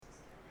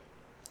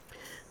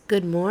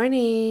Good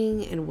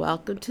morning and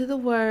welcome to the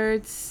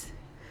words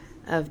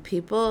of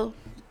people,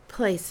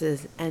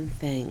 places, and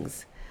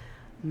things.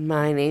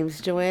 My name's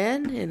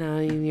Joanne and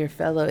I'm your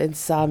fellow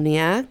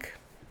insomniac.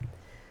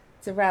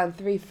 It's around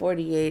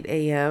 3:48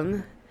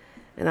 a.m.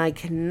 and I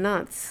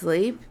cannot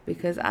sleep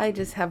because I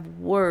just have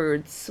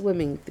words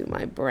swimming through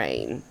my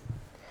brain.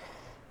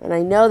 And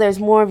I know there's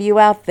more of you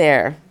out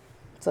there.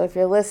 So if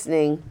you're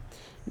listening,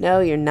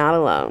 no, you're not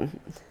alone.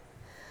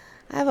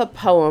 I have a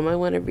poem I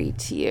want to read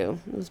to you.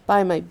 It was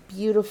by my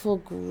beautiful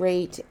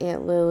great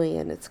Aunt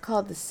Lillian. It's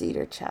called The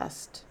Cedar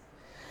Chest.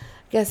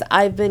 I guess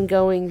I've been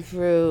going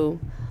through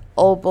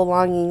old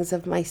belongings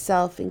of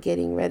myself and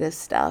getting rid of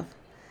stuff.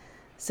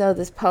 So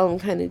this poem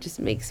kind of just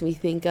makes me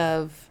think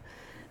of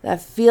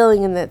that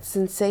feeling and that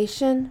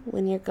sensation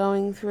when you're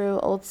going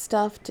through old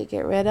stuff to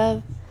get rid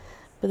of.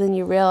 But then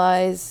you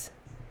realize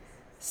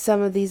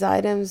some of these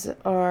items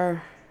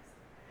are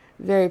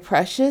very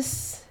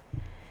precious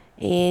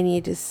and you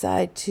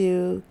decide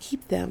to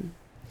keep them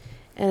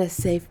in a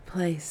safe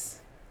place.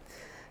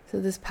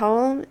 So this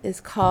poem is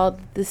called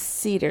The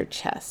Cedar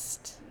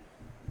Chest.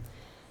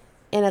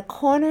 In a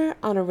corner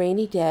on a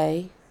rainy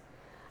day,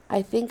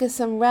 I think of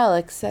some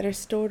relics that are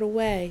stored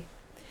away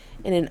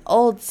in an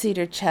old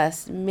cedar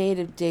chest made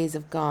of days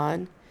of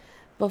gone,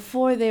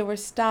 before they were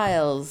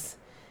styles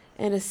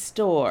in a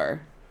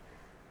store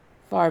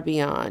far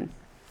beyond.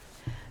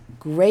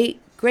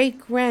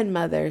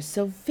 Great-great-grandmother,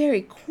 so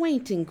very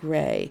quaint and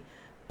gray,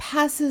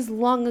 passes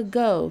long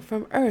ago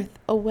from earth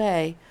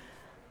away,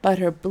 but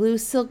her blue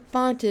silk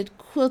bonnet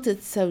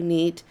quilted so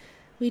neat,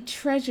 we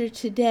treasure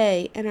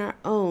today in our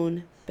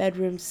own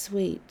bedroom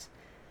suite.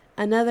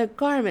 Another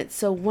garment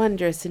so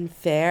wondrous and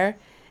fair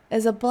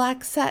is a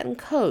black satin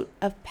coat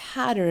of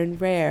pattern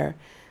rare.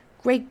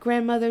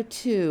 Great-grandmother,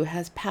 too,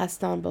 has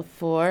passed on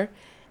before,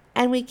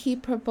 and we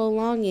keep her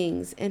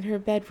belongings in her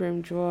bedroom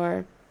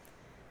drawer.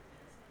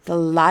 The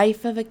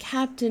life of a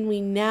captain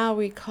we now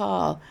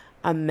recall,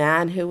 a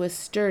man who was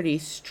sturdy,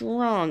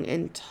 strong,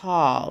 and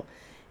tall.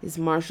 His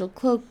martial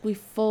cloak we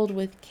fold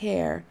with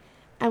care,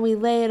 and we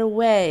lay it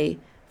away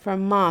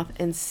from moth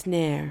and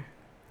snare.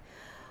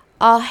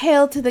 All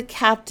hail to the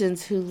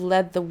captains who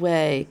led the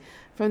way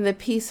from the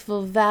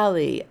peaceful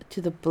valley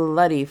to the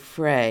bloody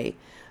fray,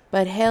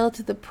 but hail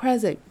to the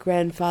present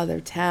grandfather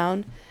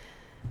town,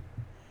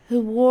 who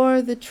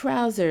wore the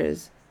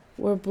trousers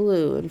were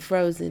blue and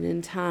frozen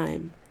in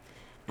time.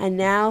 And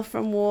now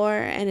from war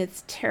and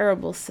its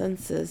terrible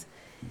senses,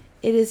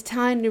 it is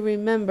time to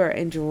remember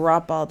and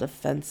drop all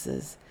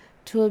defenses,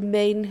 to a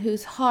maiden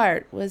whose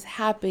heart was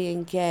happy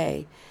and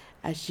gay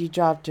as she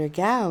dropped her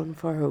gown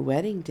for her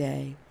wedding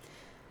day.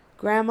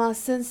 Grandma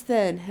since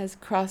then has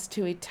crossed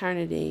to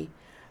eternity,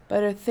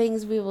 but her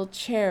things we will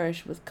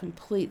cherish with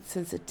complete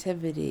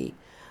sensitivity.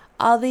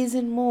 All these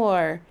and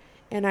more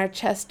in our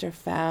chest are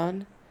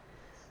found,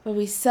 but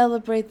we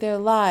celebrate their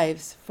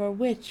lives for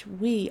which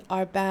we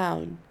are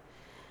bound.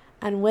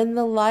 And when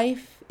the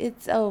life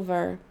it's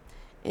over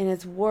and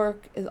its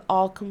work is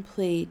all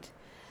complete,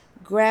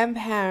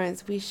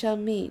 grandparents we shall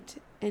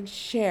meet and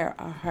share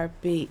our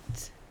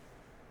heartbeat.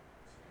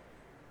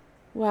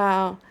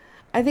 Wow.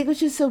 I think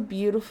what's just so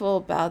beautiful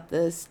about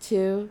this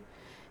too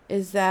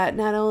is that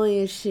not only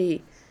is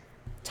she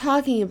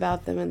talking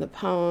about them in the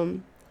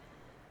poem,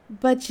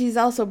 but she's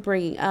also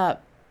bringing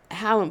up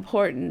how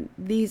important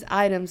these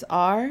items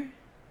are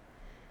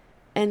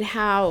and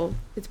how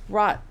it's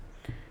brought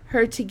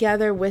her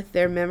together with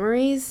their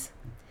memories,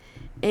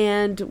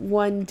 and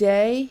one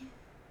day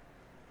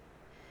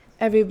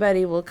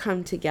everybody will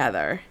come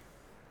together.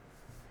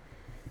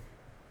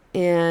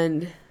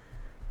 And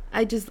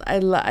I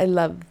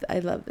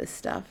love this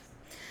stuff.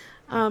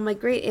 My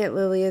great Aunt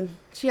Lillian,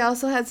 she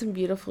also had some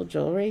beautiful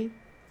jewelry,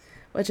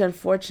 which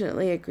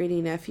unfortunately a greedy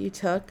nephew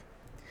took,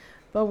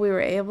 but we were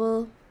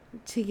able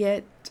to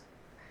get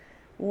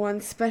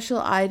one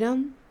special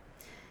item.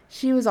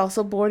 She was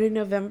also born in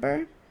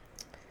November.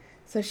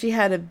 So she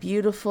had a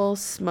beautiful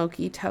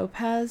smoky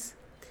topaz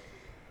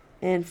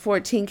and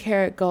 14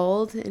 karat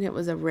gold, and it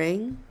was a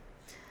ring.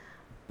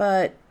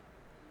 But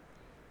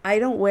I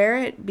don't wear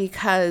it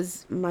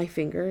because my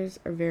fingers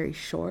are very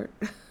short.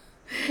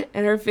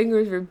 And her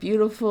fingers were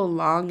beautiful,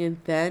 long,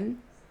 and thin.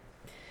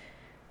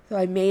 So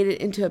I made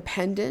it into a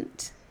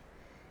pendant.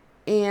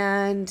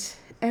 And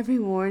every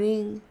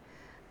morning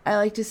I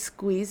like to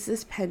squeeze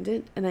this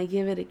pendant and I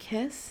give it a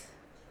kiss.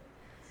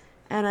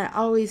 And I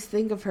always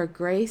think of her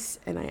grace,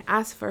 and I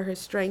ask for her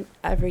strength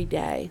every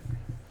day.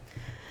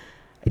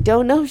 I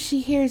don't know if she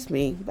hears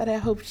me, but I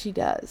hope she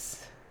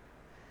does.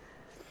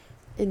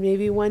 And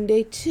maybe one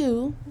day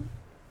too,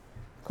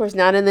 of course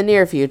not in the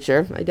near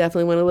future, I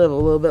definitely want to live a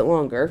little bit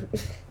longer,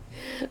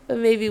 but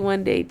maybe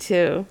one day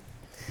too,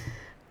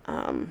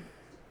 I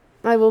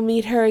will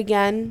meet her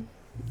again,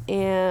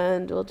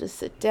 and we'll just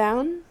sit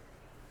down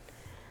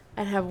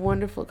and have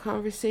wonderful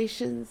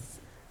conversations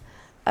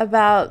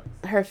about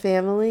her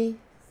family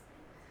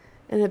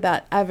and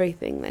about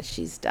everything that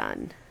she's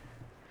done.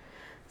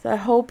 So I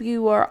hope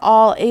you are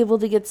all able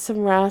to get some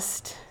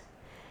rest,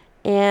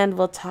 and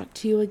we'll talk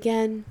to you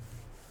again.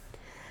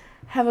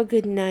 Have a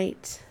good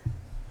night.